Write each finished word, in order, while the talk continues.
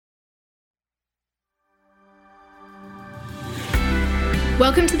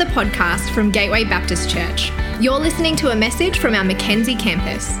Welcome to the podcast from Gateway Baptist Church. You're listening to a message from our Mackenzie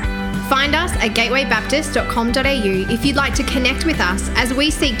campus. Find us at gatewaybaptist.com.au if you'd like to connect with us as we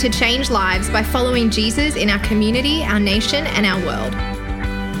seek to change lives by following Jesus in our community, our nation, and our world.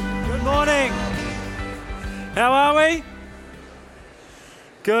 Good morning. How are we?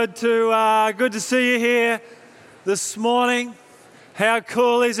 Good to see you here this morning. How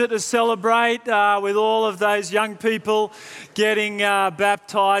cool is it to celebrate with all of those young people getting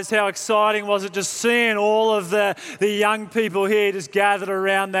baptised? How exciting was it just seeing all of the young people here just gathered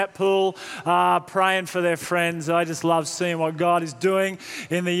around that pool praying for their friends. I just love seeing what God is doing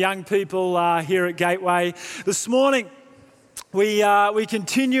in the young people here at Gateway. This morning, we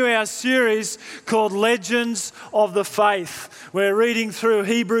continue our series called Legends of the Faith. We're reading through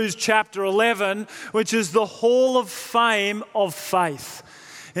Hebrews chapter 11, which is the Hall of Fame of Faith.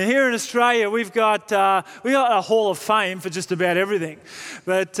 And here in Australia, we've got a Hall of Fame for just about everything.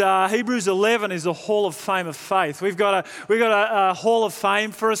 But Hebrews 11 is a Hall of Fame of faith. We've got a Hall of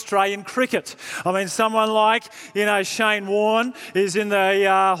Fame for Australian cricket. I mean, someone like, Shane Warne is in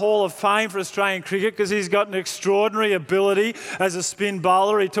the Hall of Fame for Australian cricket because he's got an extraordinary ability as a spin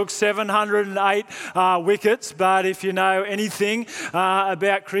bowler. He took 708 wickets, but if you know anything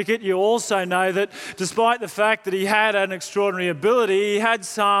about cricket, you also know that despite the fact that he had an extraordinary ability, he had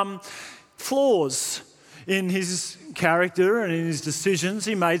some flaws in his character and in his decisions.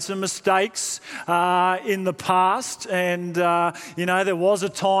 He made some mistakes in the past, and there was a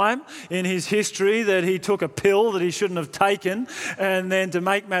time in his history that he took a pill that he shouldn't have taken, and then to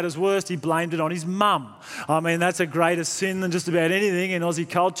make matters worse, he blamed it on his mum. I mean, that's a greater sin than just about anything in Aussie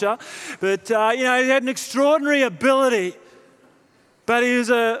culture. But he had an extraordinary ability, but he was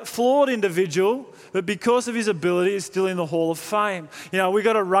a flawed individual. But because of his ability, he's still in the Hall of Fame. We've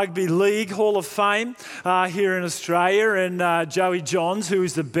got a Rugby League Hall of Fame here in Australia, and Joey Johns, who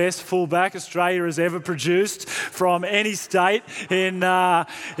is the best fullback Australia has ever produced from any state in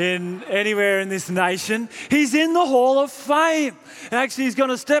anywhere in this nation, he's in the Hall of Fame. Actually, he's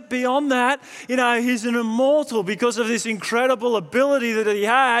going to step beyond that. He's an immortal because of this incredible ability that he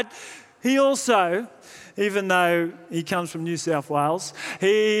had. He also, even though he comes from New South Wales,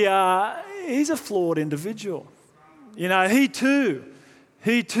 he's a flawed individual. He too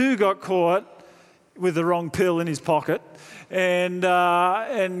got caught with the wrong pill in his pocket and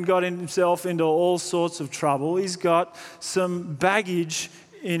got himself into all sorts of trouble. He's got some baggage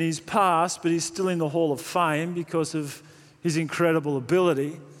in his past, but he's still in the Hall of Fame because of his incredible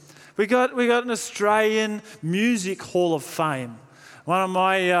ability. We got an Australian Music Hall of Fame. One of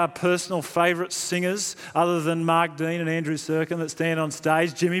my personal favourite singers, other than Mark Dean and Andrew Serkin that stand on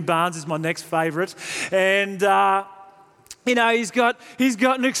stage, Jimmy Barnes is my next favourite. And, he's got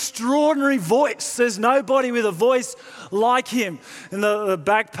an extraordinary voice. There's nobody with a voice like him. In the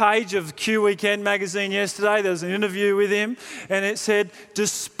back page of Q Weekend magazine yesterday, there was an interview with him, and it said,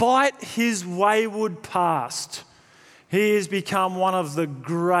 despite his wayward past, he has become one of the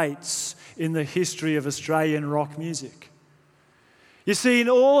greats in the history of Australian rock music. You see, in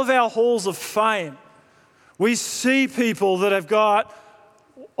all of our halls of fame, we see people that have got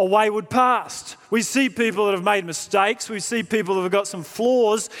a wayward past. We see people that have made mistakes. We see people that have got some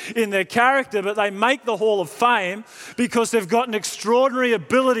flaws in their character, but they make the Hall of Fame because they've got an extraordinary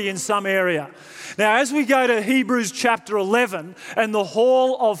ability in some area. Now, as we go to Hebrews chapter 11 and the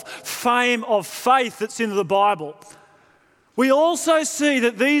Hall of Fame of faith that's in the Bible, we also see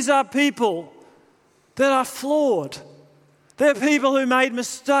that these are people that are flawed. They're people who made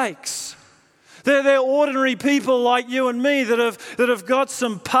mistakes. They're ordinary people like you and me that have got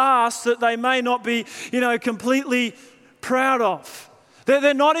some past that they may not be, completely proud of.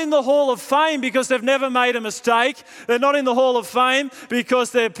 They're not in the Hall of Fame because they've never made a mistake. They're not in the Hall of Fame because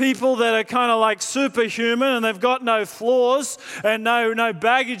they're people that are kind of like superhuman and they've got no flaws and no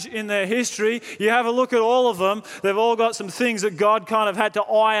baggage in their history. You have a look at all of them. They've all got some things that God kind of had to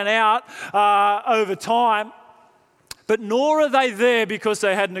iron out over time. But nor are they there because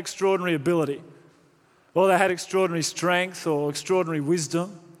they had an extraordinary ability or they had extraordinary strength or extraordinary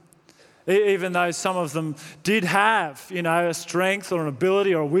wisdom. Even though some of them did have, a strength or an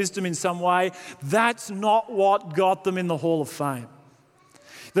ability or a wisdom in some way, that's not what got them in the Hall of Fame.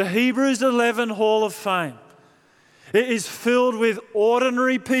 The Hebrews 11 Hall of Fame, it is filled with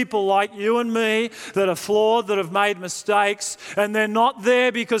ordinary people like you and me that are flawed, that have made mistakes, and they're not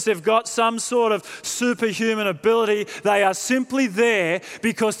there because they've got some sort of superhuman ability. They are simply there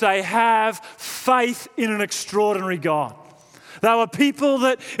because they have faith in an extraordinary God. They were people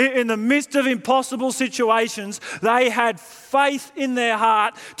that in the midst of impossible situations, they had faith in their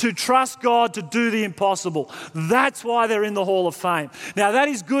heart to trust God to do the impossible. That's why they're in the Hall of Fame. Now, that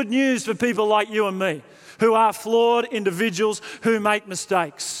is good news for people like you and me, who are flawed individuals who make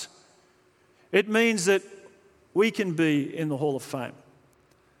mistakes. It means that we can be in the Hall of Fame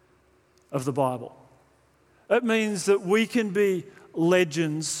of the Bible. It means that we can be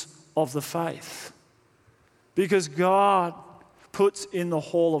legends of the faith, because God puts in the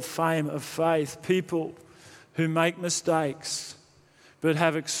Hall of Fame of faith people who make mistakes but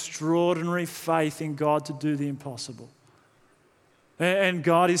have extraordinary faith in God to do the impossible. And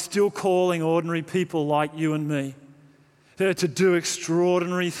God is still calling ordinary people like you and me to do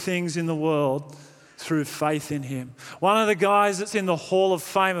extraordinary things in the world through faith in Him. One of the guys that's in the Hall of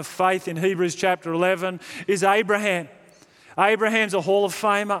Fame of faith in Hebrews chapter 11 is Abraham. Abraham's a Hall of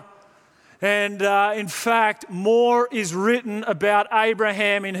Famer. And in fact, more is written about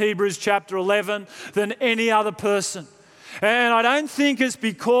Abraham in Hebrews chapter 11 than any other person. And I don't think it's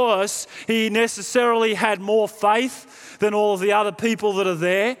because he necessarily had more faith than all of the other people that are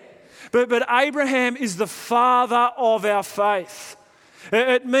there. But Abraham is the father of our faith.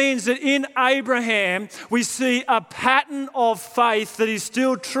 It means that in Abraham, we see a pattern of faith that is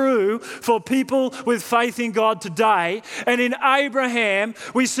still true for people with faith in God today. And in Abraham,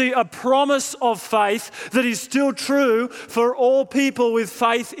 we see a promise of faith that is still true for all people with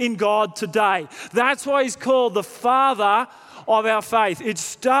faith in God today. That's why he's called the father of our faith. It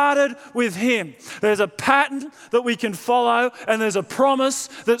started with him. There's a pattern that we can follow, and there's a promise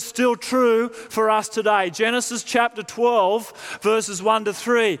that's still true for us today. Genesis chapter 12, verses 1 to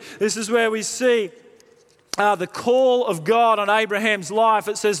 3. This is where we see the call of God on Abraham's life.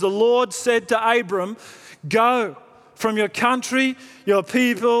 It says, the Lord said to Abram, go from your country, your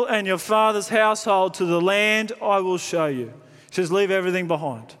people, and your father's household to the land I will show you. He says, leave everything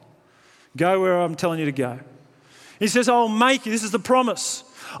behind. Go where I'm telling you to go. He says, I'll make you, this is the promise,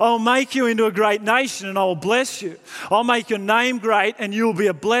 I'll make you into a great nation and I'll bless you. I'll make your name great and you'll be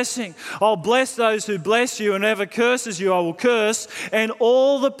a blessing. I'll bless those who bless you, and whoever curses you I will curse. And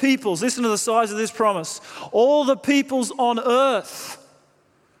all the peoples, listen to the size of this promise, all the peoples on earth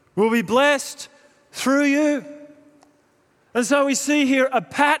will be blessed through you. And so we see here a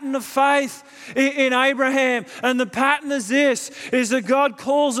pattern of faith in Abraham. And the pattern is this, is that God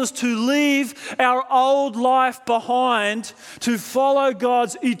calls us to leave our old life behind to follow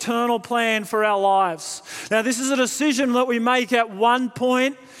God's eternal plan for our lives. Now, this is a decision that we make at one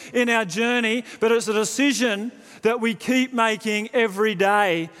point in our journey, but it's a decision that we keep making every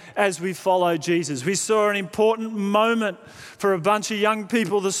day as we follow Jesus. We saw an important moment for a bunch of young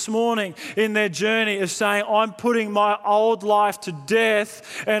people this morning in their journey of saying, I'm putting my old life to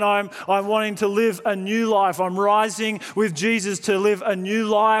death and I'm wanting to live a new life. I'm rising with Jesus to live a new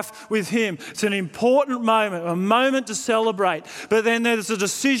life with Him. It's an important moment, a moment to celebrate. But then there's a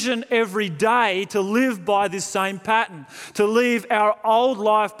decision every day to live by this same pattern, to leave our old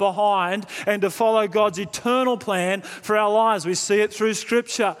life behind and to follow God's eternal plan for our lives. We see it through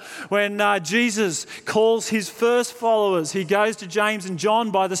Scripture. When Jesus calls His first followers, He goes to James and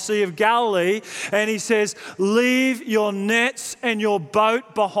John by the Sea of Galilee and He says, leave your nets and your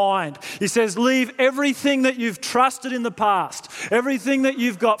boat behind. He says, leave everything that you've trusted in the past, everything that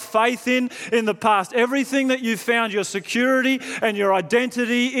you've got faith in the past, everything that you've found your security and your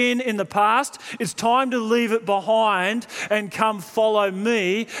identity in the past. It's time to leave it behind and come follow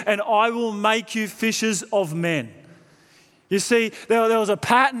me, and I will make you fishers of men. You see, there was a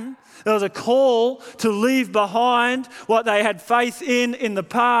pattern. There was a call to leave behind what they had faith in the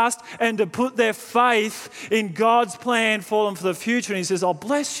past and to put their faith in God's plan for them for the future. And He says, I'll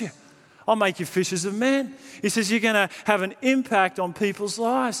bless you. I'll make you fishers of men. He says, you're going to have an impact on people's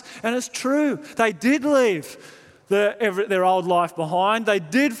lives. And it's true. They did leave their old life behind. They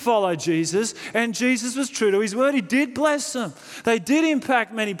did follow Jesus, and Jesus was true to His word. He did bless them. They did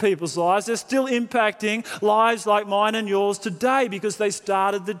impact many people's lives. They're still impacting lives like mine and yours today because they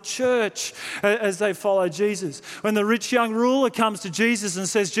started the church as they follow Jesus. When the rich young ruler comes to Jesus and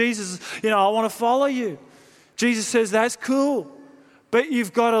says, Jesus, I want to follow you. Jesus says, that's cool, but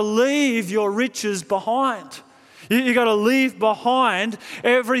you've got to leave your riches behind. You've got to leave behind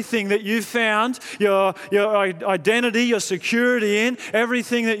everything that you've found, your identity, your security in,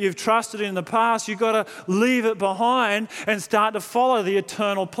 everything that you've trusted in the past. You've got to leave it behind and start to follow the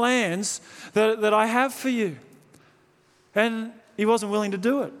eternal plans that I have for you. And He wasn't willing to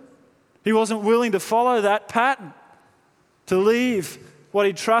do it. He wasn't willing to follow that pattern, to leave what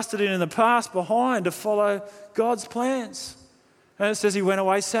he trusted in the past behind to follow God's plans. And it says he went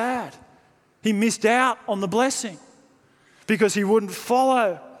away sad. He missed out on the blessing. because he wouldn't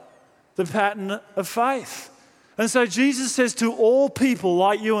follow the pattern of faith. And so Jesus says to all people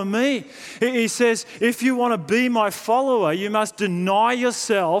like you and me, he says, if you want to be my follower, you must deny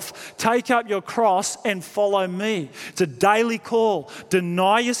yourself, take up your cross and follow me. It's a daily call.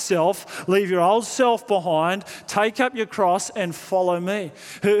 Deny yourself, leave your old self behind, take up your cross and follow me.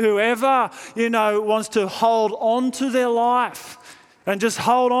 Whoever, wants to hold on to their life and just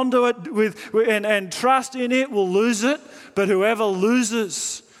hold on to it and trust in it will lose it. But whoever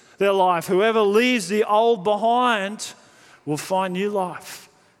loses their life, whoever leaves the old behind, will find new life.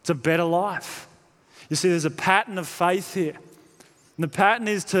 It's a better life. You see, there's a pattern of faith here. And the pattern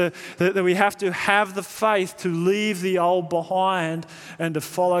is that we have to have the faith to leave the old behind and to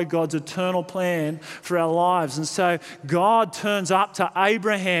follow God's eternal plan for our lives. And so God turns up to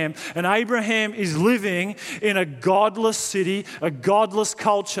Abraham, and Abraham is living in a godless city, a godless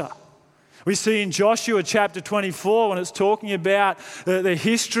culture. We see in Joshua chapter 24 when it's talking about the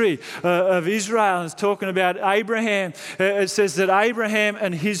history of Israel, and it's talking about Abraham. It says that Abraham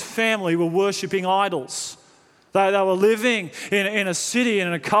and his family were worshipping idols. They were living in a city and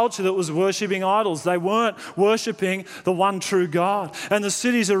in a culture that was worshipping idols. They weren't worshipping the one true God. And the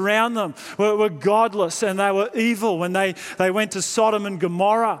cities around them were godless and they were evil. When they went to Sodom and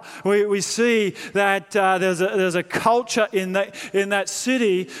Gomorrah, we see that there's a culture in that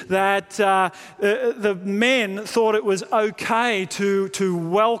city that the men thought it was okay to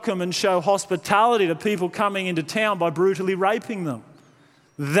welcome and show hospitality to people coming into town by brutally raping them.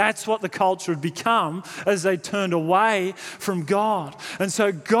 That's what the culture had become as they turned away from God. And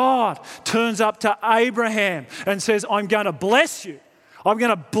so God turns up to Abraham and says, I'm going to bless you. I'm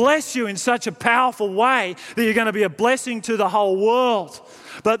going to bless you in such a powerful way that you're going to be a blessing to the whole world.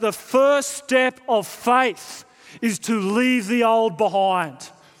 But the first step of faith is to leave the old behind.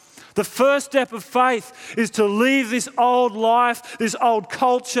 The first step of faith is to leave this old life, this old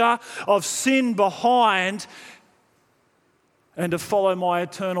culture of sin behind, and to follow my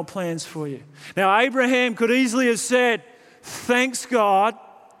eternal plans for you. Now, Abraham could easily have said, thanks God,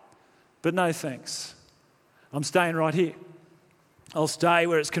 but no thanks. I'm staying right here. I'll stay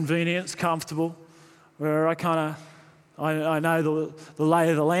where it's convenient, it's comfortable, where I know the lay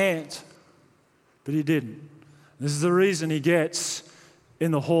of the land. But he didn't. This is the reason he gets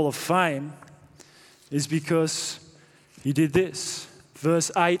in the Hall of Fame, is because he did this.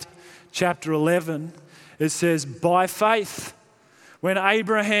 Verse 8, chapter 11, it says, by faith,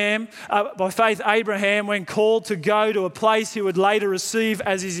 Abraham, when called to go to a place he would later receive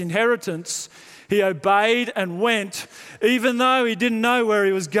as his inheritance, he obeyed and went, even though he didn't know where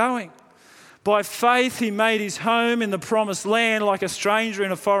he was going. By faith, he made his home in the promised land like a stranger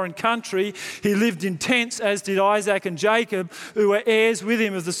in a foreign country. He lived in tents, as did Isaac and Jacob, who were heirs with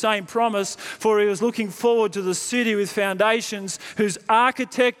him of the same promise, for he was looking forward to the city with foundations, whose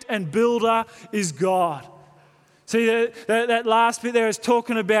architect and builder is God. See, that last bit there is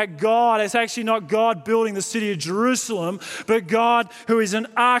talking about God. It's actually not God building the city of Jerusalem, but God who is an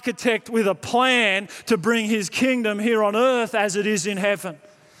architect with a plan to bring his kingdom here on earth as it is in heaven.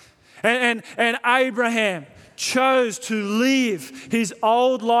 And Abraham chose to leave his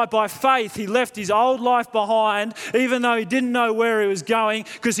old life by faith. He left his old life behind, even though he didn't know where he was going,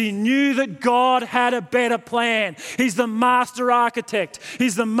 because he knew that God had a better plan. He's the master architect.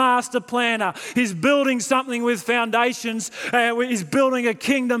 He's the master planner. He's building something with foundations. He's building a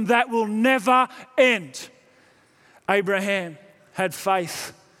kingdom that will never end. Abraham had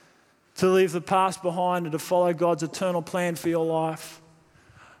faith to leave the past behind and to follow God's eternal plan for your life.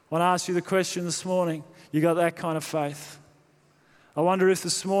 I want to ask you the question this morning. You got that kind of faith? I wonder if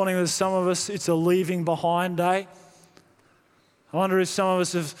this morning there's some of us, it's a leaving behind day. I wonder if some of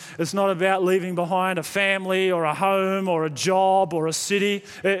us, it's not about leaving behind a family or a home or a job or a city.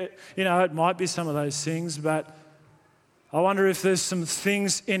 It might be some of those things, but I wonder if there's some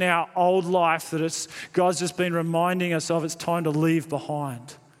things in our old life that God's just been reminding us of, it's time to leave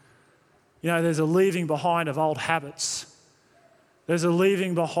behind. There's a leaving behind of old habits. There's a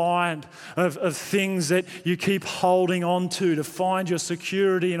leaving behind of things that you keep holding on to find your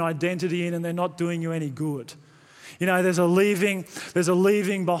security and identity in, and they're not doing you any good. There's a leaving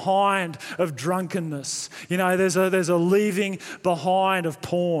behind of drunkenness. There's a leaving behind of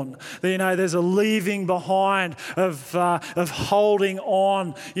porn. There's a leaving behind of holding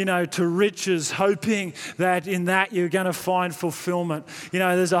on, to riches, hoping that in that you're going to find fulfillment.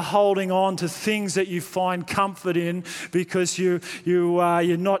 There's a holding on to things that you find comfort in because you're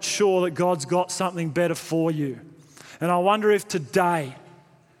not sure that God's got something better for you. And I wonder if today,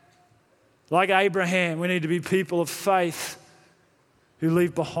 like Abraham, we need to be people of faith who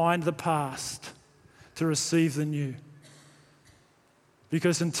leave behind the past to receive the new.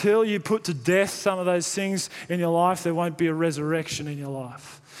 Because until you put to death some of those things in your life, there won't be a resurrection in your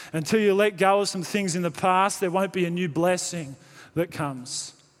life. Until you let go of some things in the past, there won't be a new blessing that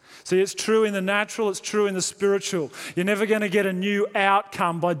comes. See, it's true in the natural, it's true in the spiritual. You're never going to get a new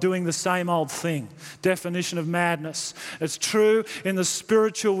outcome by doing the same old thing. Definition of madness. It's true in the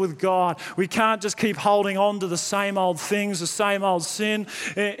spiritual with God. We can't just keep holding on to the same old things, the same old sin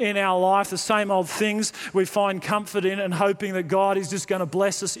in our life, the same old things we find comfort in and hoping that God is just going to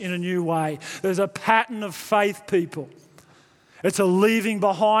bless us in a new way. There's a pattern of faith, people. It's a leaving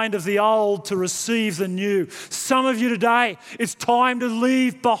behind of the old to receive the new. Some of you today, it's time to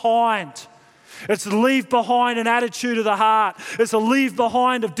leave behind. It's to leave behind an attitude of the heart. It's a leave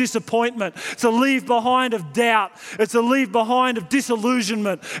behind of disappointment. It's a leave behind of doubt. It's a leave behind of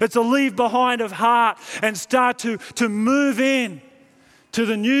disillusionment. It's a leave behind of heart and start to move in to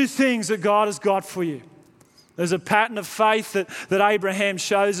the new things that God has got for you. There's a pattern of faith that Abraham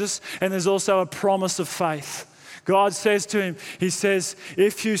shows us, and there's also a promise of faith. God says to him, he says,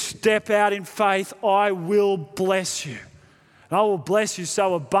 if you step out in faith, I will bless you. And I will bless you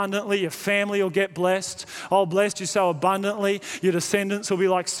so abundantly, your family will get blessed. I'll bless you so abundantly, your descendants will be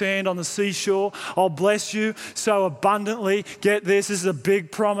like sand on the seashore. I'll bless you so abundantly. Get this is a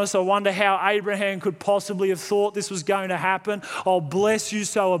big promise. I wonder how Abraham could possibly have thought this was going to happen. I'll bless you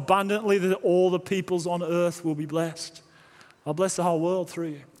so abundantly that all the peoples on earth will be blessed. I'll bless the whole world through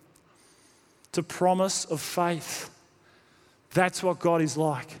you. It's a promise of faith. That's what God is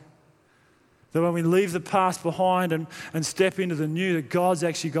like. That when we leave the past behind and step into the new, that God's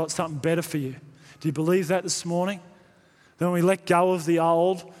actually got something better for you. Do you believe that this morning? That when we let go of the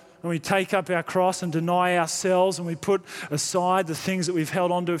old, when we take up our cross and deny ourselves and we put aside the things that we've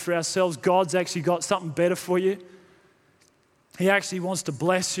held on to for ourselves, God's actually got something better for you. He actually wants to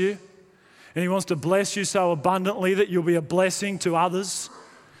bless you. And He wants to bless you so abundantly that you'll be a blessing to others.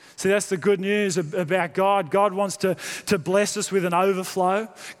 See, that's the good news about God. God wants to bless us with an overflow.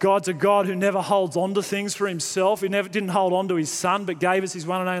 God's a God who never holds on to things for Himself. He didn't hold on to His Son, but gave us His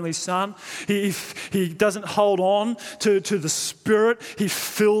one and only Son. He doesn't hold on to the Spirit. He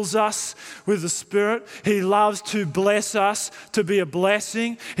fills us with the Spirit. He loves to bless us, to be a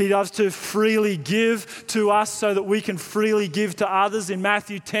blessing. He loves to freely give to us so that we can freely give to others. In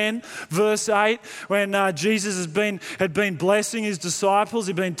Matthew 10, verse 8, when Jesus had been blessing His disciples,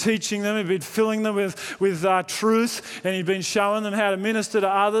 He'd been teaching them, He'd been filling them with truth, and He'd been showing them how to minister to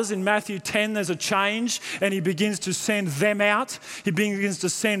others. In Matthew 10, there's a change, and He begins to send them out. He begins to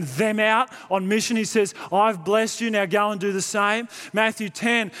send them out on mission. He says, I've blessed you, now go and do the same. Matthew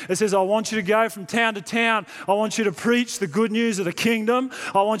 10, it says, I want you to go from town to town. I want you to preach the good news of the kingdom.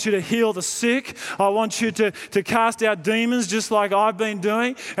 I want you to heal the sick. I want you to cast out demons just like I've been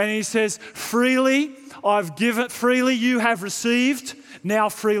doing. And He says, freely I've given, freely you have received, now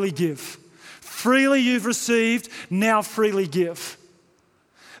freely give. Freely you've received, now freely give.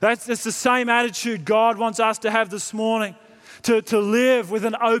 That's the same attitude God wants us to have this morning. To live with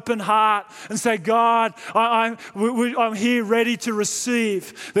an open heart and say, God, I'm here ready to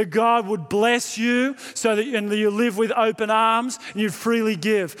receive. That God would bless you so that you live with open arms and you freely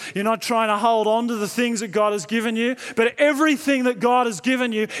give. You're not trying to hold on to the things that God has given you, but everything that God has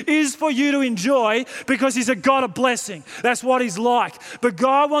given you is for you to enjoy because He's a God of blessing. That's what He's like. But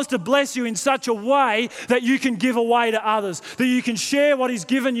God wants to bless you in such a way that you can give away to others, that you can share what He's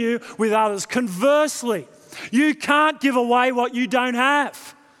given you with others. Conversely, you can't give away what you don't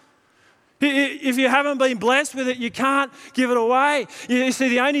have. If you haven't been blessed with it, you can't give it away. You see,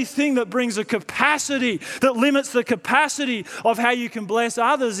 the only thing that brings a capacity, that limits the capacity of how you can bless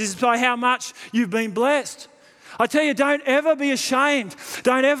others is by how much you've been blessed. I tell you, don't ever be ashamed.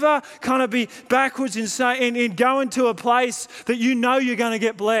 Don't ever kind of be backwards in going to a place that you know you're going to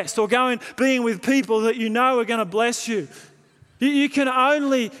get blessed, or being with people that you know are going to bless you. You can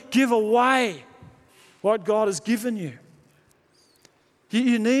only give away what God has given you.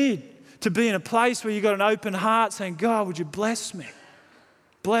 You need to be in a place where you've got an open heart saying, God, would you bless me?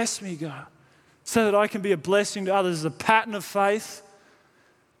 Bless me, God, so that I can be a blessing to others. There's a pattern of faith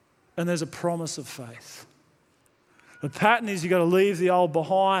and there's a promise of faith. The pattern is you've got to leave the old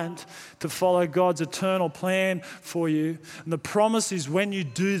behind to follow God's eternal plan for you. And the promise is when you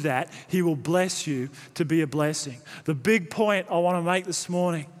do that, He will bless you to be a blessing. The big point I want to make this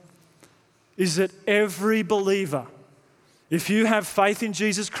morning is that every believer, if you have faith in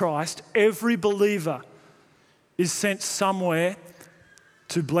Jesus Christ, every believer is sent somewhere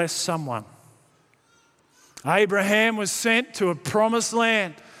to bless someone. Abraham was sent to a promised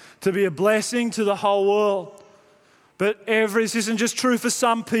land to be a blessing to the whole world. But this isn't just true for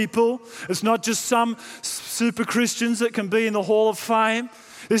some people. It's not just some super Christians that can be in the Hall of Fame.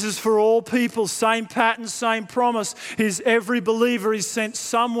 This is for all people. Same pattern, same promise. Every believer is sent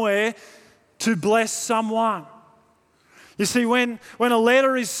somewhere to bless someone. You see, when a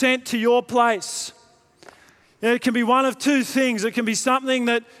letter is sent to your place, it can be one of two things. It can be something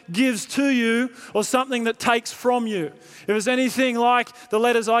that gives to you or something that takes from you. If it's anything like the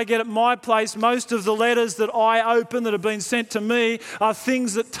letters I get at my place, most of the letters that I open that have been sent to me are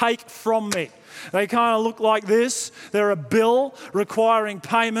things that take from me. They kind of look like this. They're a bill requiring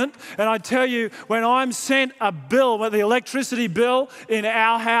payment. And I tell you, when I'm sent a bill, the electricity bill in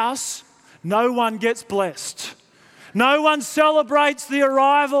our house, no one gets blessed. No one celebrates the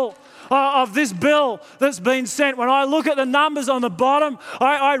arrival of this bill that's been sent. When I look at the numbers on the bottom,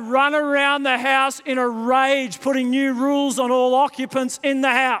 I run around the house in a rage, putting new rules on all occupants in the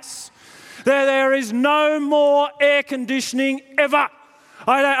house. There is no more air conditioning ever.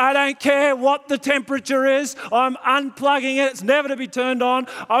 I don't care what the temperature is. I'm unplugging it. It's never to be turned on.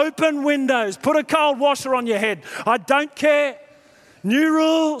 Open windows. Put a cold washer on your head. I don't care. New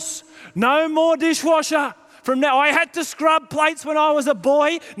rules. No more dishwasher. From now, I had to scrub plates when I was a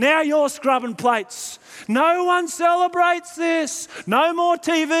boy. Now you're scrubbing plates. No one celebrates this. No more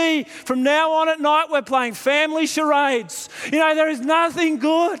TV. From now on at night, we're playing family charades. You know, there is nothing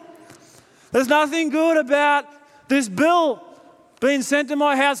good. There's nothing good about this bill being sent to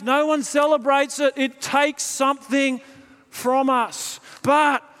my house. No one celebrates it. It takes something from us.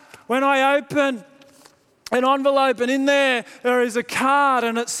 But when I open an envelope and in there is a card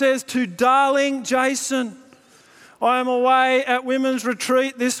and it says, "To darling Jason, I am away at women's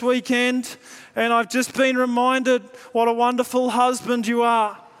retreat this weekend and I've just been reminded what a wonderful husband you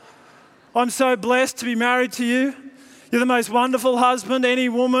are. I'm so blessed to be married to you. You're the most wonderful husband any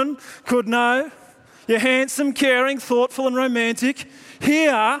woman could know. You're handsome, caring, thoughtful and romantic.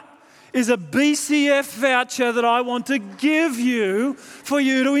 Here is a BCF voucher that I want to give you for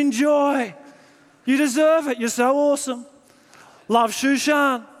you to enjoy. You deserve it. You're so awesome. Love,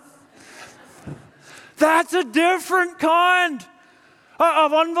 Shushan." That's a different kind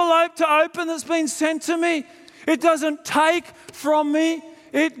of envelope to open that's been sent to me. It doesn't take from me.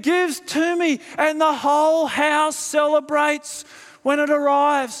 It gives to me. And the whole house celebrates when it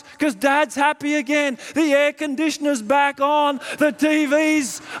arrives because Dad's happy again. The air conditioner's back on. The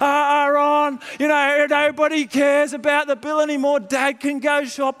TVs are on. You know, nobody cares about the bill anymore. Dad can go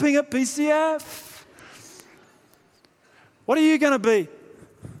shopping at BCF. What are you going to be?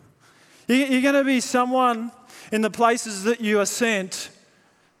 You're going to be someone in the places that you are sent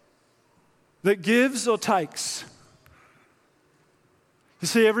that gives or takes. You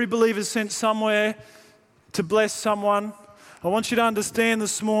see, every believer is sent somewhere to bless someone. I want you to understand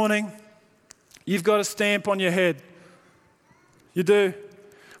this morning, you've got a stamp on your head. You do.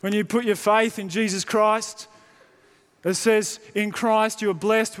 When you put your faith in Jesus Christ, it says, in Christ you are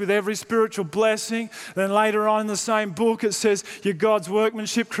blessed with every spiritual blessing. Then later on in the same book it says, you're God's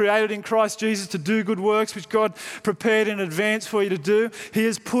workmanship created in Christ Jesus to do good works which God prepared in advance for you to do. He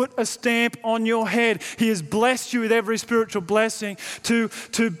has put a stamp on your head. He has blessed you with every spiritual blessing to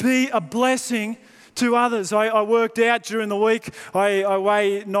be a blessing to others. I worked out during the week. I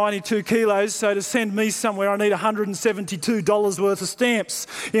weigh 92 kilos, so to send me somewhere I need $172 worth of stamps,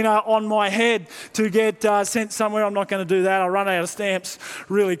 on my head to get sent somewhere. I'm not going to do that. I'll run out of stamps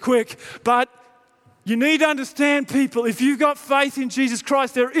really quick. But you need to understand, people, if you've got faith in Jesus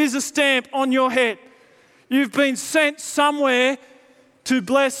Christ, there is a stamp on your head. You've been sent somewhere to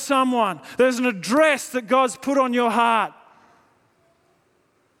bless someone. There's an address that God's put on your heart.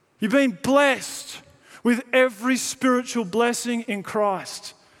 You've been blessed with every spiritual blessing in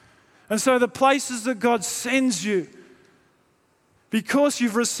Christ. And so the places that God sends you, because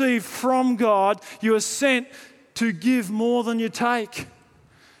you've received from God, you are sent to give more than you take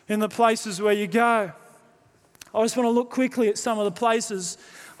in the places where you go. I just want to look quickly at some of the places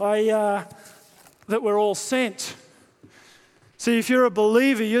that we're all sent. See, if you're a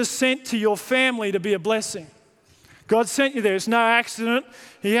believer, you're sent to your family to be a blessing. God sent you there. It's no accident.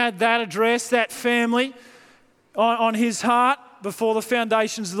 He had that address, that family on his heart before the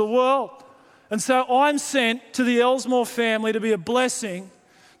foundations of the world. And so I'm sent to the Elsmore family to be a blessing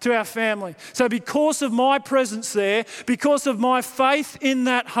to our family. So because of my presence there, because of my faith in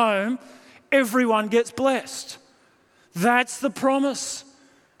that home, everyone gets blessed. That's the promise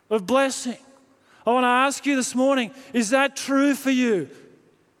of blessing. I want to ask you this morning, is that true for you?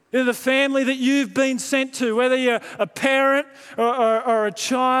 In the family that you've been sent to, whether you're a parent or a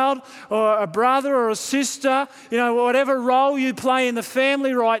child or a brother or a sister, whatever role you play in the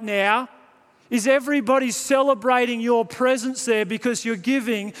family right now, Is everybody celebrating your presence there because you're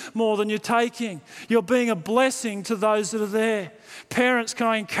giving more than you're taking? You're being a blessing to those that are there. Parents, can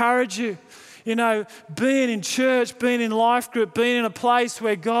I encourage you? You know, being in church, being in life group, being in a place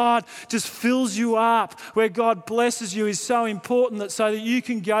where God just fills you up, where God blesses you is so important so that you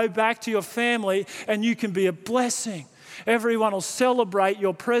can go back to your family and you can be a blessing. Everyone will celebrate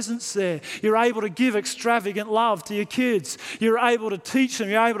your presence there. You're able to give extravagant love to your kids. You're able to teach them.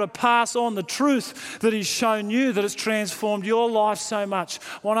 You're able to pass on the truth that He's shown you, that has transformed your life so much.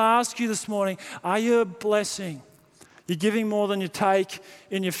 I want to ask you this morning, are you a blessing? You're giving more than you take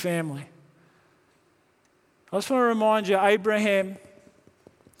in your family. I just want to remind you, Abraham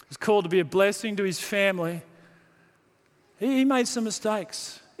was called to be a blessing to his family. He made some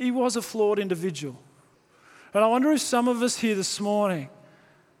mistakes. He was a flawed individual. And I wonder if some of us here this morning,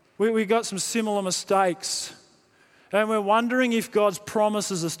 we got some similar mistakes. And we're wondering if God's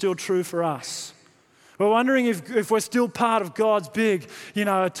promises are still true for us. We're wondering if we're still part of God's big,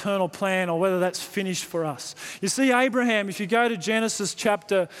 eternal plan, or whether that's finished for us. You see, Abraham, if you go to Genesis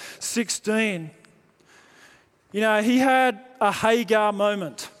chapter 16, he had a Hagar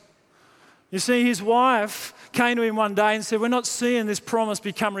moment. You see, his wife came to him one day and said, we're not seeing this promise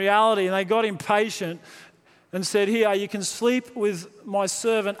become reality. And they got impatient and said, here, you can sleep with my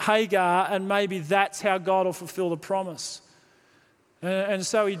servant Hagar, and maybe that's how God will fulfill the promise. And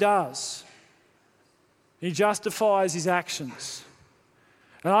so he does. He justifies his actions.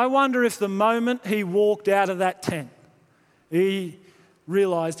 And I wonder if the moment he walked out of that tent, he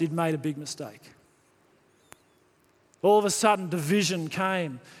realised he'd made a big mistake. All of a sudden, division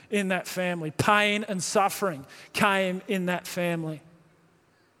came in that family. Pain and suffering came in that family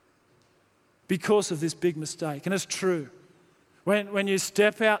because of this big mistake. And it's true. When you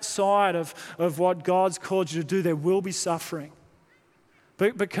step outside of what God's called you to do, there will be suffering.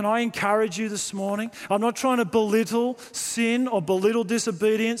 But can I encourage you this morning? I'm not trying to belittle sin or belittle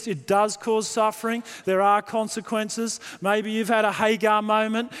disobedience. It does cause suffering. There are consequences. Maybe you've had a Hagar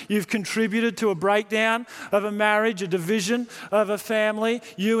moment. You've contributed to a breakdown of a marriage, a division of a family.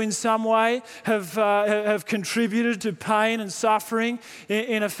 You in some way have contributed to pain and suffering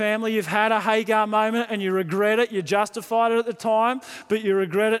in a family. You've had a Hagar moment and you regret it. You justified it at the time, but you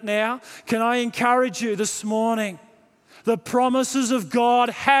regret it now. Can I encourage you this morning? The promises of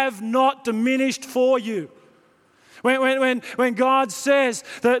God have not diminished for you. When God says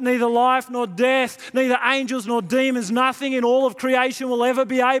that neither life nor death, neither angels nor demons, nothing in all of creation will ever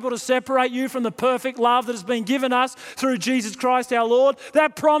be able to separate you from the perfect love that has been given us through Jesus Christ our Lord,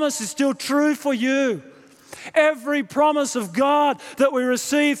 that promise is still true for you. Every promise of God that we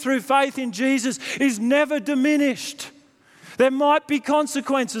receive through faith in Jesus is never diminished. There might be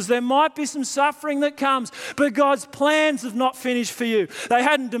consequences. There might be some suffering that comes, but God's plans have not finished for you. They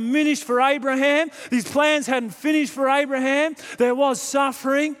hadn't diminished for Abraham. These plans hadn't finished for Abraham. There was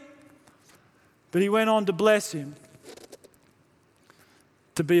suffering, but He went on to bless him,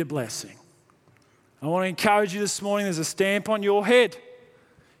 to be a blessing. I want to encourage you this morning, there's a stamp on your head.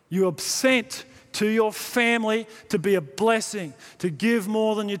 You are sent to your family to be a blessing, to give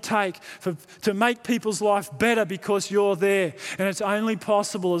more than you take, to make people's life better because you're there. And it's only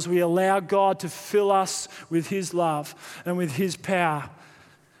possible as we allow God to fill us with His love and with His power.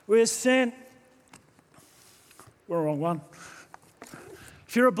 We're sent. We're the wrong one.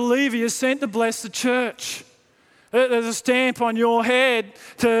 If you're a believer, you're sent to bless the church. There's a stamp on your head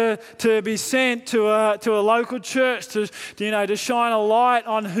to be sent to a local church to shine a light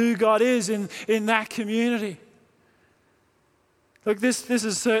on who God is in that community. Look, this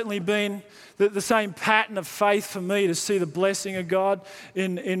has certainly been the same pattern of faith for me to see the blessing of God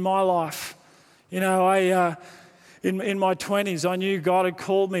in my life. In my 20s, I knew God had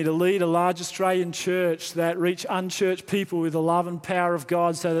called me to lead a large Australian church that reached unchurched people with the love and power of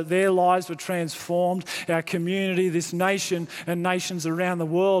God so that their lives were transformed, our community, this nation, and nations around the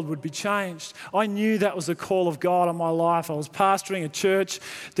world would be changed. I knew that was the call of God on my life. I was pastoring a church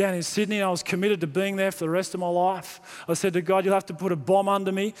down in Sydney and I was committed to being there for the rest of my life. I said to God, you'll have to put a bomb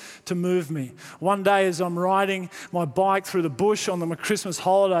under me to move me. One day as I'm riding my bike through the bush on my Christmas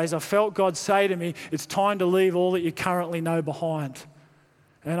holidays, I felt God say to me, it's time to leave all that you currently know behind.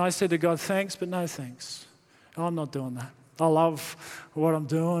 And I said to God, thanks, but no thanks. I'm not doing that. I love what I'm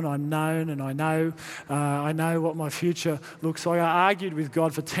doing. I'm known and I know what my future looks like. I argued with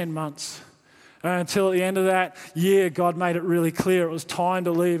God for 10 months. Until at the end of that year, God made it really clear it was time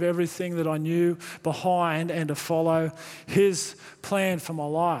to leave everything that I knew behind and to follow His plan for my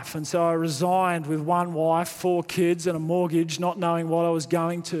life. And so I resigned with one wife, 4 kids and a mortgage, not knowing what I was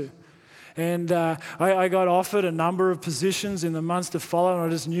going to. And I got offered a number of positions in the months to follow, and I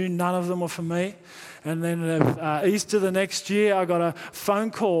just knew none of them were for me. And then Easter the next year, I got a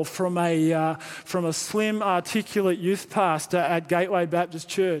phone call from a slim, articulate youth pastor at Gateway Baptist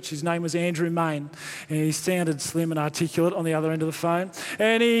Church. His name was Andrew Main, and he sounded slim and articulate on the other end of the phone.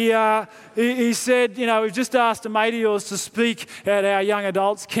 And he said, we've just asked a mate of yours to speak at our young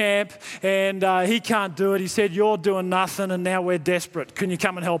adults camp, and he can't do it. He said, you're doing nothing, and now we're desperate. Can you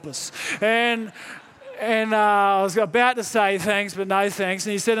come and help us? And I was about to say thanks, but no thanks.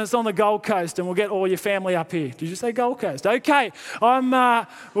 And he said, it's on the Gold Coast, and we'll get all your family up here. Did you say Gold Coast? Okay,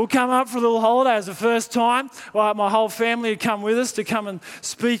 we'll come up for a little holiday. It was the first time. My whole family had come with us to come and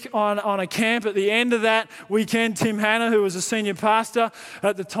speak on a camp. At the end of that weekend, Tim Hanna, who was a senior pastor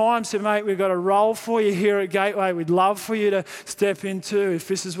at the time, said, mate, we've got a role for you here at Gateway. We'd love for you to step into if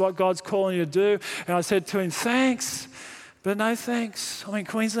this is what God's calling you to do. And I said to him, thanks. But no thanks. I mean,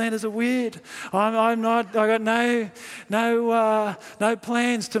 Queenslanders are weird. I'm not. I got no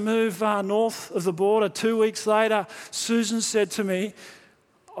plans to move north of the border. 2 weeks later, Susan said to me,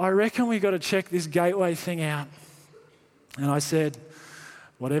 "I reckon we got to check this Gateway thing out." And I said,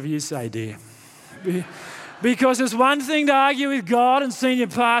 "Whatever you say, dear." Because it's one thing to argue with God and senior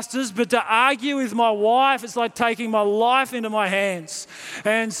pastors, but to argue with my wife, it's like taking my life into my hands.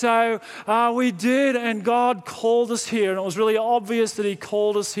 And so we did, and God called us here, and it was really obvious that He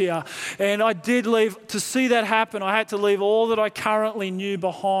called us here. And I did leave, to see that happen, I had to leave all that I currently knew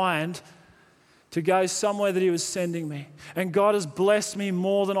behind to go somewhere that He was sending me. And God has blessed me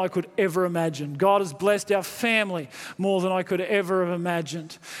more than I could ever imagine. God has blessed our family more than I could ever have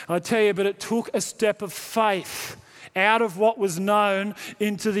imagined. I tell you, but it took a step of faith out of what was known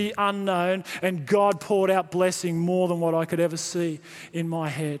into the unknown, and God poured out blessing more than what I could ever see in my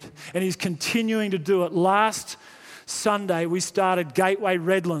head. And He's continuing to do it. Last Sunday, we started Gateway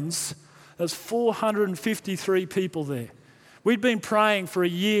Redlands. There's 453 people there. We'd been praying for a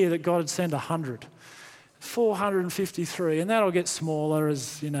year that God would send 100. 453, and that'll get smaller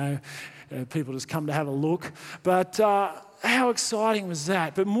as, people just come to have a look. But how exciting was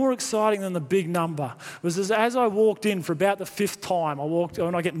that? But more exciting than the big number was as I walked in for about the fifth time,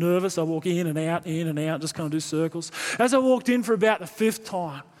 when I get nervous, I walk in and out, just kind of do circles. As I walked in for about the fifth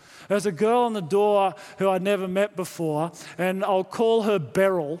time, there was a girl on the door who I'd never met before, and I'll call her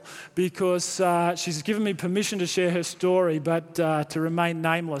Beryl because she's given me permission to share her story, but to remain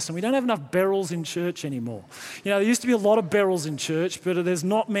nameless. And we don't have enough Beryls in church anymore. There used to be a lot of Beryls in church, but there's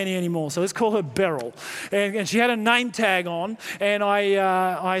not many anymore. So let's call her Beryl. And she had a name tag on, and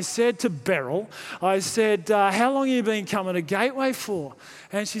I said to Beryl, how long have you been coming to Gateway for?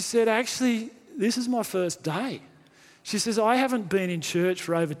 And she said, actually, this is my first day. She says, I haven't been in church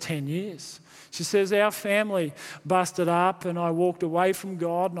for over 10 years. She says, our family busted up and I walked away from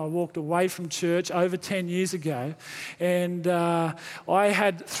God and I walked away from church over 10 years ago. And I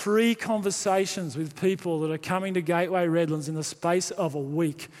had 3 conversations with people that are coming to Gateway Redlands in the space of a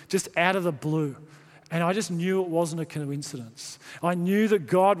week, just out of the blue. And I just knew it wasn't a coincidence. I knew that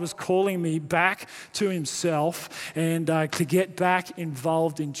God was calling me back to Himself and to get back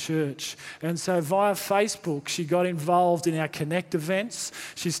involved in church. And so via Facebook, she got involved in our Connect events.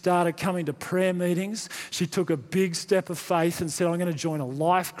 She started coming to prayer meetings. She took a big step of faith and said, I'm going to join a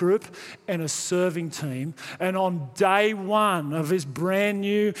life group and a serving team. And on day 1 of this brand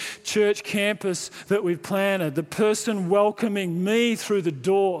new church campus that we've planted, the person welcoming me through the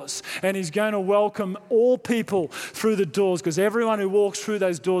doors, and he's going to welcome all people through the doors, because everyone who walks through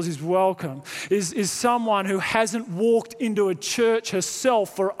those doors is welcome, is someone who hasn't walked into a church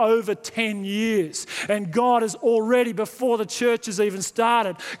herself for over 10 years. And God has already, before the church has even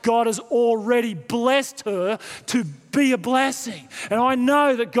started, God has already blessed her to be a blessing. And I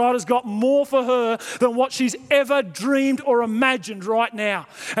know that God has got more for her than what she's ever dreamed or imagined right now.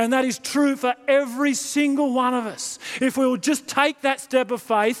 And that is true for every single one of us. If we will just take that step of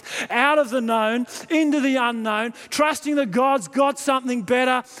faith out of the known into the unknown, trusting that God's got something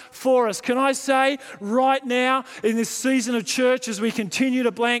better for us. Can I say right now in this season of church, as we continue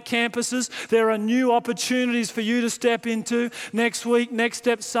to plant campuses, there are new opportunities for you to step into next week, Next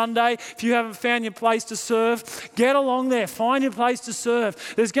Step Sunday. If you haven't found your place to serve, get along there. Find your place to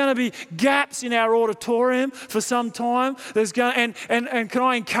serve. There's going to be gaps in our auditorium for some time. And can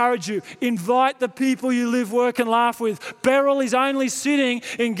I encourage you, invite the people you live, work and laugh with. Beryl is only sitting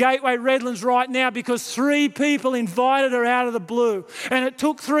in Gateway Redlands right now because 3 people invited her out of the blue. And it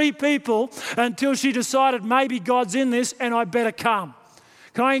took 3 people until she decided maybe God's in this and I better come.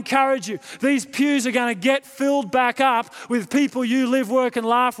 Can I encourage you? These pews are going to get filled back up with people you live, work and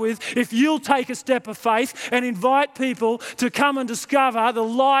laugh with if you'll take a step of faith and invite people to come and discover the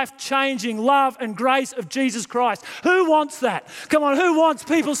life-changing love and grace of Jesus Christ. Who wants that? Come on, who wants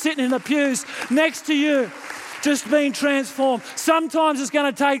people sitting in the pews next to you just being transformed? Sometimes it's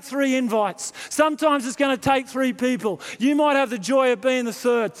going to take 3 invites. Sometimes it's going to take 3 people. You might have the joy of being the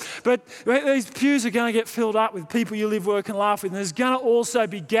third, but these pews are going to get filled up with people you live, work and laugh with. And there's going to also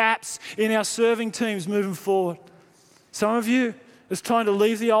be gaps in our serving teams moving forward. Some of you, it's time to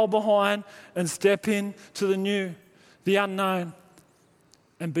leave the old behind and step into the new, the unknown,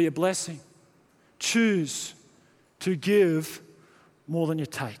 and be a blessing. Choose to give more than you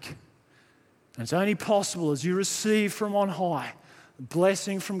take. And it's only possible as you receive from on high, a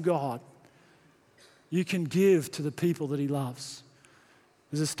blessing from God, you can give to the people that He loves.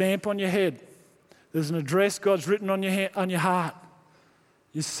 There's a stamp on your head. There's an address God's written on your heart.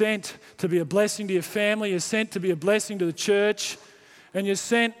 You're sent to be a blessing to your family. You're sent to be a blessing to the church. And you're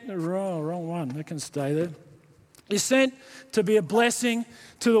sent, wrong one, that can stay there. You're sent to be a blessing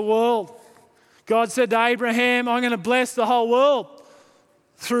to the world. God said to Abraham, I'm going to bless the whole world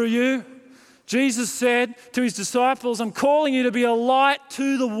through you. Jesus said to His disciples, I'm calling you to be a light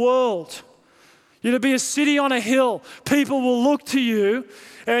to the world. You're to be a city on a hill. People will look to you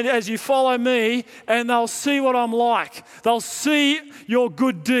and as you follow me and they'll see what I'm like. They'll see your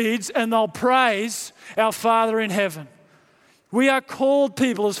good deeds and they'll praise our Father in heaven. We are called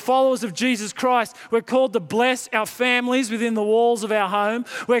people as followers of Jesus Christ. We're called to bless our families within the walls of our home.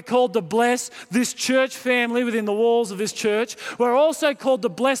 We're called to bless this church family within the walls of this church. We're also called to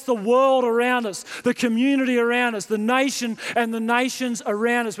bless the world around us, the community around us, the nation and the nations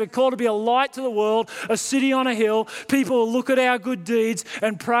around us. We're called to be a light to the world, a city on a hill. People will look at our good deeds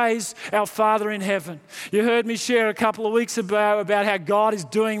and praise our Father in heaven. You heard me share a couple of weeks ago about how God is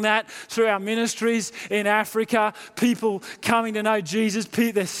doing that through our ministries in Africa. People coming to know Jesus,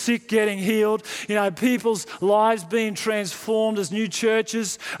 they're sick getting healed, people's lives being transformed as new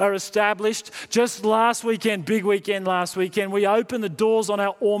churches are established. Just last weekend, big weekend last weekend, we opened the doors on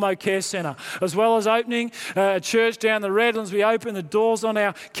our Ormo Care Centre. As well as opening a church down the Redlands, we opened the doors on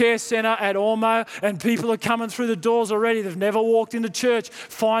our care centre at Ormo, and people are coming through the doors already. They've never walked into church,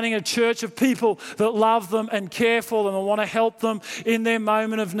 finding a church of people that love them and care for them and want to help them in their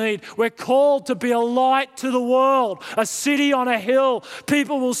moment of need. We're called to be a light to the world, a city on a hill.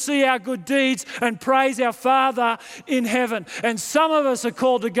 People will see our good deeds and praise our Father in heaven. And some of us are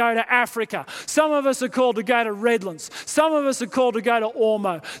called to go to Africa. Some of us are called to go to Redlands. Some of us are called to go to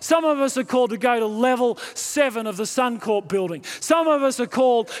Ormo. Some of us are called to go to level 7 of the Suncorp building. Some of us are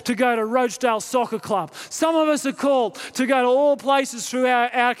called to go to Roachdale Soccer Club. Some of us are called to go to all places through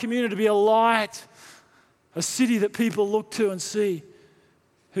our community to be a light, a city that people look to and see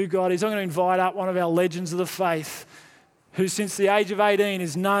who God is. I'm going to invite up one of our legends of the faith, who since the age of 18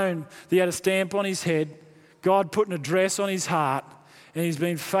 is known that he had a stamp on his head, God put an address on his heart, and he's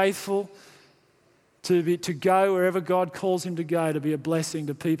been faithful to go wherever God calls him to go, to be a blessing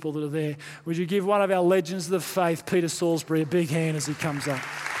to people that are there. Would you give one of our legends of the faith, Peter Salisbury, a big hand as he comes up?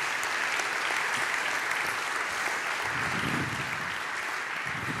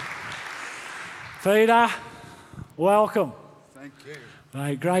 Peter, welcome. Thank you.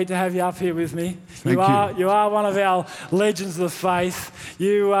 Mate, great to have you up here with me. Thank you. You are one of our legends of the faith.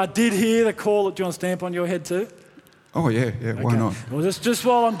 You did hear the call that John stamp on your head too? Oh, yeah, why not? Well, just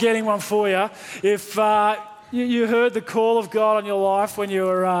while I'm getting one for you, if you heard the call of God on your life when you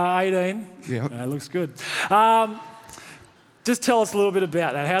were 18, Yeah. It looks good. Just tell us a little bit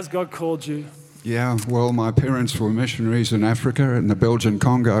about that. How's God called you? Yeah, well, my parents were missionaries in Africa, in the Belgian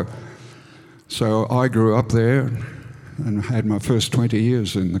Congo. So I grew up there and had my first 20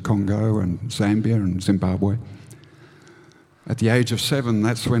 years in the Congo and Zambia and Zimbabwe. At the age of 7,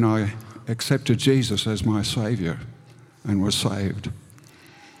 that's when I accepted Jesus as my saviour and was saved.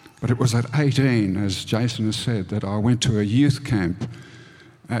 But it was at 18, as Jason has said, that I went to a youth camp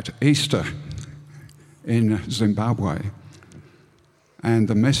at Easter in Zimbabwe. And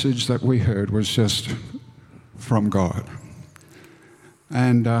the message that we heard was just from God.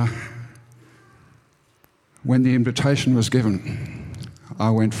 And when the invitation was given,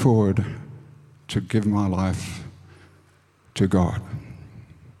 I went forward to give my life to God.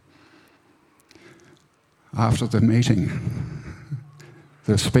 After the meeting,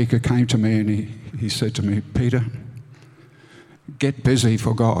 the speaker came to me and he said to me, "Peter, get busy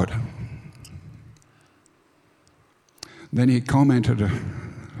for God." Then he commented a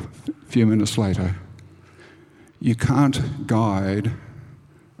few minutes later, "You can't guide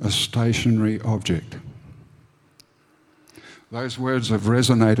a stationary object. Those words have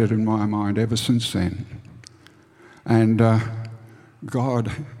resonated in my mind ever since then. And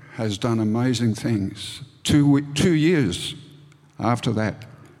God has done amazing things. 2 years after that,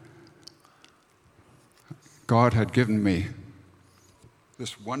 God had given me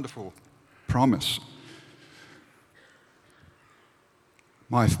this wonderful promise.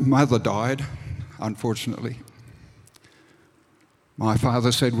 My mother died, unfortunately. My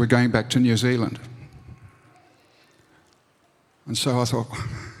father said, we're going back to New Zealand. And so I thought,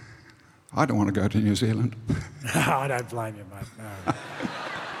 I don't want to go to New Zealand. I don't blame you, mate. No.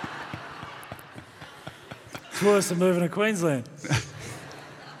 It's worse than moving to Queensland.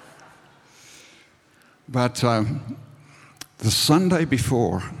 But the Sunday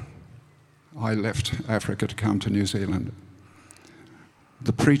before I left Africa to come to New Zealand,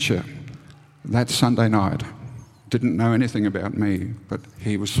 the preacher that Sunday night didn't know anything about me, but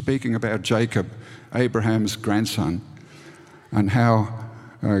he was speaking about Jacob, Abraham's grandson, and how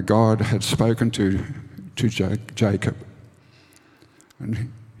God had spoken to Jacob.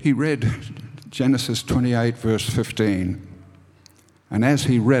 And he read Genesis 28, verse 15. And as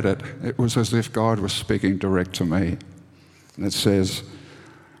he read it, it was as if God was speaking direct to me. And it says,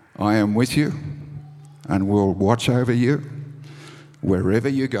 I am with you and will watch over you wherever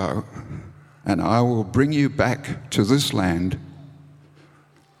you go, and I will bring you back to this land.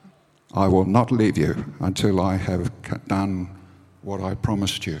 I will not leave you until I have done what I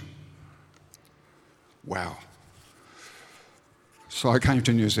promised you. Wow. So I came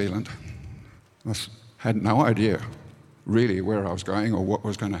to New Zealand. I had no idea really where I was going or what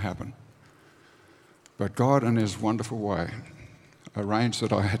was going to happen. But God, in his wonderful way, arranged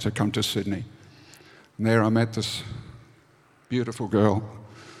that I had to come to Sydney. And there I met this beautiful girl.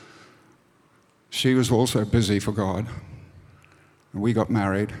 She was also busy for God. And we got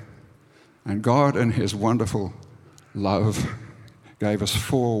married. And God, in his wonderful love, gave us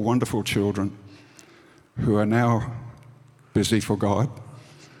 4 wonderful children who are now busy for God.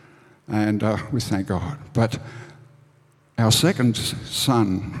 And we thank God. But our second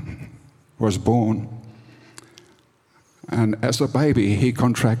son was born, and as a baby he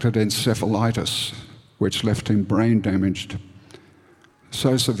contracted encephalitis, which left him brain damaged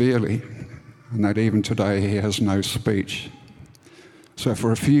so severely, and that even today he has no speech. So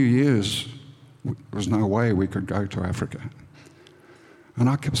for a few years there was no way we could go to Africa. And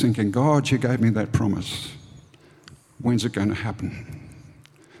I kept thinking, God, you gave me that promise. When's it going to happen?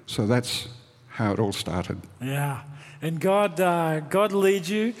 So that's how it all started. Yeah. And God led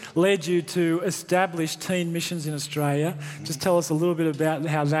you to establish teen missions in Australia. Just tell us a little bit about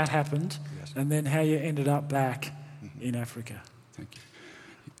how that happened, yes, and then how you ended up back in Africa. Thank you.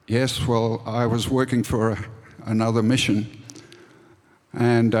 Yes, well, I was working for another mission,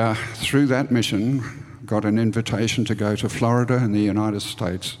 and through that mission got an invitation to go to Florida in the United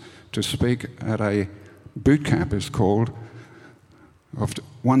States to speak at a boot camp, it's called, of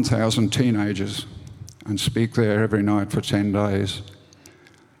 1,000 teenagers, and speak there every night for 10 days.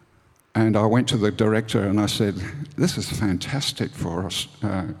 And I went to the director and I said, this is fantastic for us,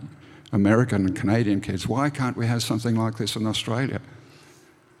 American and Canadian kids. Why can't we have something like this in Australia?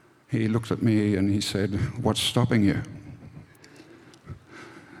 He looked at me and he said, what's stopping you?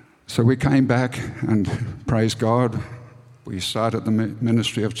 So we came back and praise God, we started the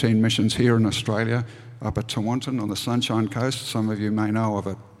Ministry of Teen Missions here in Australia, up at Tewantin on the Sunshine Coast. Some of you may know of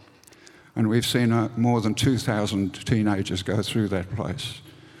it. And we've seen more than 2,000 teenagers go through that place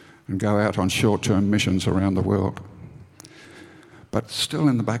and go out on short-term missions around the world. But still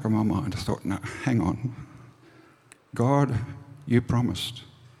in the back of my mind, I thought, no, hang on. God, you promised.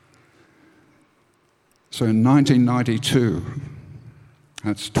 So in 1992,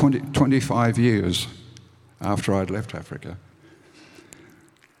 that's 25 years after I'd left Africa,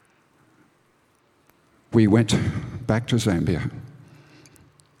 we went back to Zambia.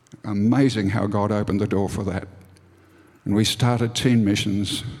 Amazing how God opened the door for that. And we started teen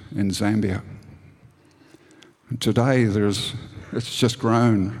missions in Zambia. And today it's just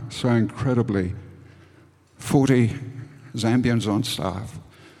grown so incredibly. 40 Zambians on staff,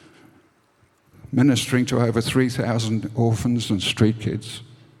 ministering to over 3,000 orphans and street kids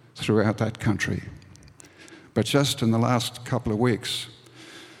throughout that country. But just in the last couple of weeks,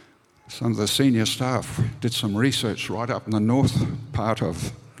 some of the senior staff did some research right up in the north part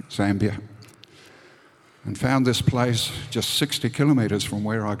of Zambia and found this place just 60 kilometres from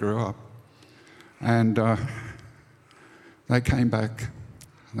where I grew up. And they came back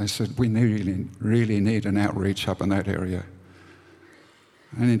and they said, we really need an outreach up in that area.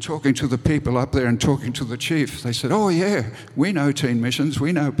 And in talking to the people up there and talking to the chief, they said, oh yeah, we know Teen Missions,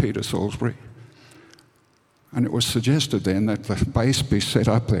 we know Peter Salisbury. And it was suggested then that the base be set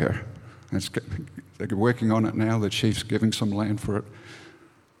up there. They're working on it now. The chief's giving some land for it.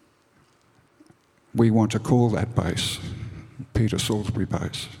 We want to call that base Peter Salisbury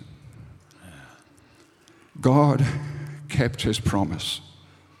Base. God kept his promise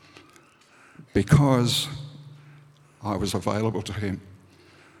because I was available to him,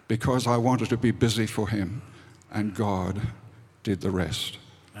 because I wanted to be busy for him, and God did the rest.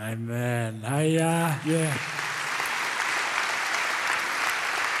 Amen. Hey, yeah.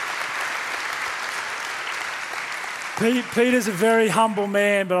 Peter's a very humble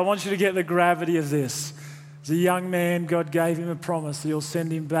man, but I want you to get the gravity of this. As a young man, God gave him a promise that he'll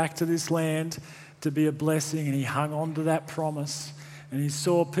send him back to this land to be a blessing, and he hung on to that promise. And he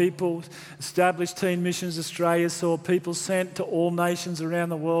saw people, established Teen Missions Australia, saw people sent to all nations around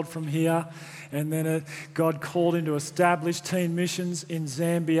the world from here. And then God called him to establish Teen Missions in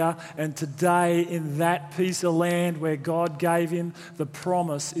Zambia. And today, in that piece of land where God gave him the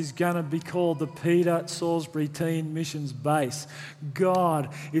promise, is going to be called the Peter Salisbury Teen Missions Base. God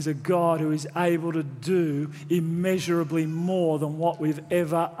is a God who is able to do immeasurably more than what we've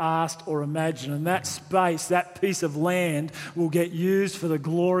ever asked or imagined. And that space, that piece of land, will get used for the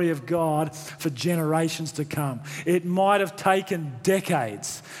glory of God for generations to come. It might have taken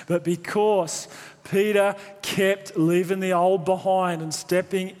decades, but because Peter kept leaving the old behind and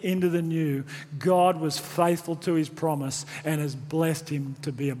stepping into the new, God was faithful to his promise and has blessed him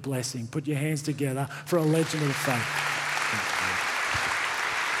to be a blessing. Put your hands together for a legend of the faith.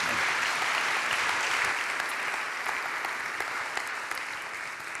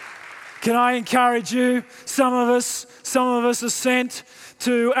 Can I encourage you? Some of us are sent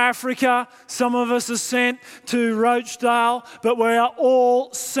to Africa, some of us are sent to Rochdale, but we are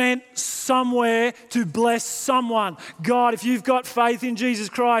all sent somewhere to bless someone. God, if you've got faith in Jesus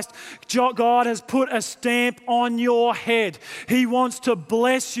Christ, God has put a stamp on your head. He wants to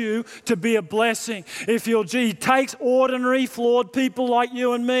bless you to be a blessing. He takes ordinary, flawed people like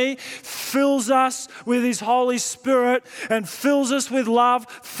you and me, fills us with his Holy Spirit, and fills us with love,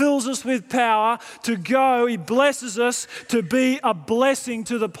 fills us with power to go. He blesses us to be a blessing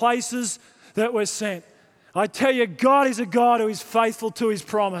to the places that we're sent. I tell you, God is a God who is faithful to his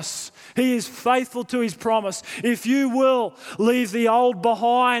promise. He is faithful to his promise. If you will leave the old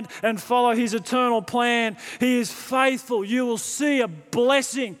behind and follow his eternal plan, he is faithful. You will see a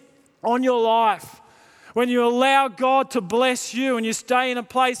blessing on your life. When you allow God to bless you and you stay in a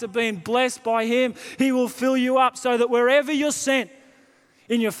place of being blessed by him, he will fill you up so that wherever you're sent,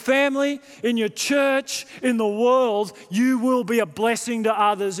 in your family, in your church, in the world, you will be a blessing to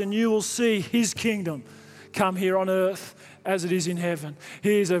others and you will see his kingdom come here on earth as it is in heaven.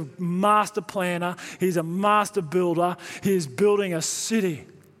 He is a master planner. He's a master builder. He is building a city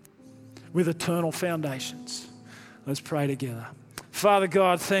with eternal foundations. Let's pray together. Father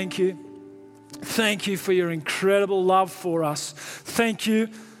God, thank you. Thank you for your incredible love for us. Thank you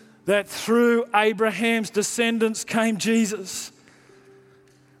that through Abraham's descendants came Jesus.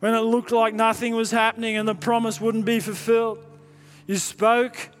 When it looked like nothing was happening and the promise wouldn't be fulfilled, you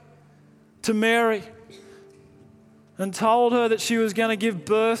spoke to Mary and told her that she was going to give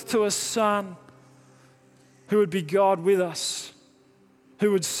birth to a son who would be God with us,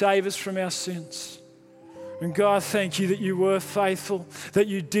 who would save us from our sins. And God, thank you that you were faithful, that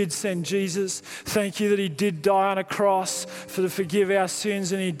you did send Jesus. Thank you that he did die on a cross to forgive our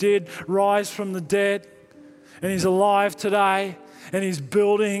sins, and he did rise from the dead, and he's alive today. And he's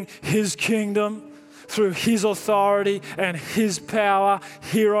building his kingdom through his authority and his power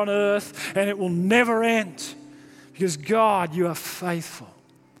here on earth. And it will never end because, God, you are faithful.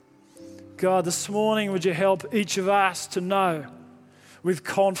 God, this morning, would you help each of us to know with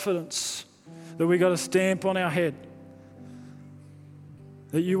confidence that we got a stamp on our head,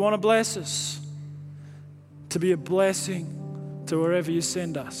 that you want to bless us, to be a blessing to wherever you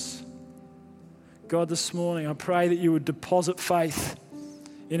send us. God, this morning, I pray that you would deposit faith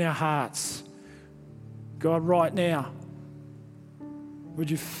in our hearts. God, right now, would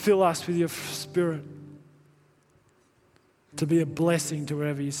you fill us with your Spirit to be a blessing to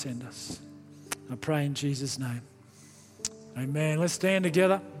wherever you send us. I pray in Jesus' name. Amen. Let's stand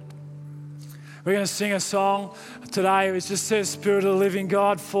together. We're going to sing a song today. It just says, Spirit of the living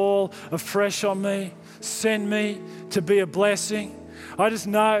God, fall afresh on me. Send me to be a blessing. I just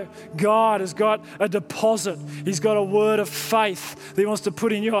know God has got a deposit. He's got a word of faith that he wants to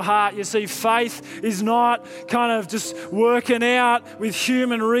put in your heart. You see, faith is not kind of just working out with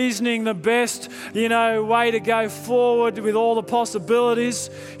human reasoning the best, way to go forward with all the possibilities.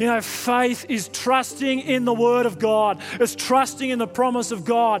 Faith is trusting in the word of God. It's trusting in the promise of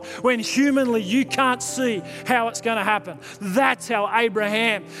God when humanly you can't see how it's going to happen. That's how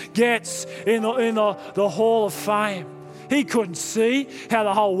Abraham gets in the Hall of Fame. He couldn't see how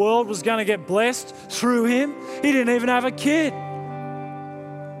the whole world was going to get blessed through him. He didn't even have a kid.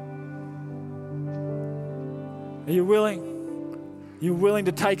 Are you willing? You're willing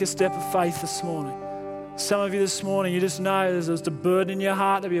to take a step of faith this morning? Some of you this morning, you just know there's a burden in your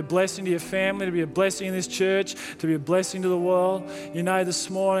heart to be a blessing to your family, to be a blessing in this church, to be a blessing to the world. This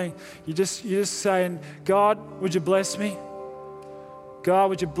morning, you're just saying, God, would you bless me? God,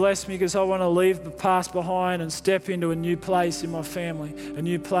 would you bless me because I want to leave the past behind and step into a new place in my family, a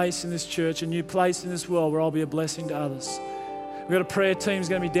new place in this church, a new place in this world where I'll be a blessing to others. We've got a prayer team who's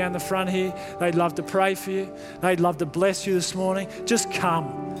going to be down the front here. They'd love to pray for you. They'd love to bless you this morning. Just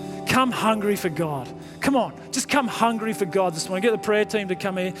come. Come hungry for God. Come on, just come hungry for God this morning. Get the prayer team to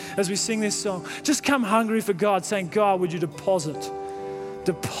come here as we sing this song. Just come hungry for God, saying, God, would you deposit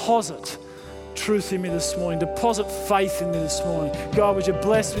truth in me this morning. Deposit faith in me this morning. God, would you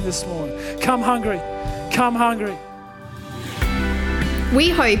bless me this morning? Come hungry. Come hungry. We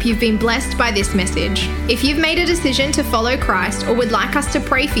hope you've been blessed by this message. If you've made a decision to follow Christ or would like us to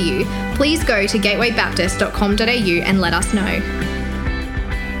pray for you, please go to gatewaybaptist.com.au and let us know.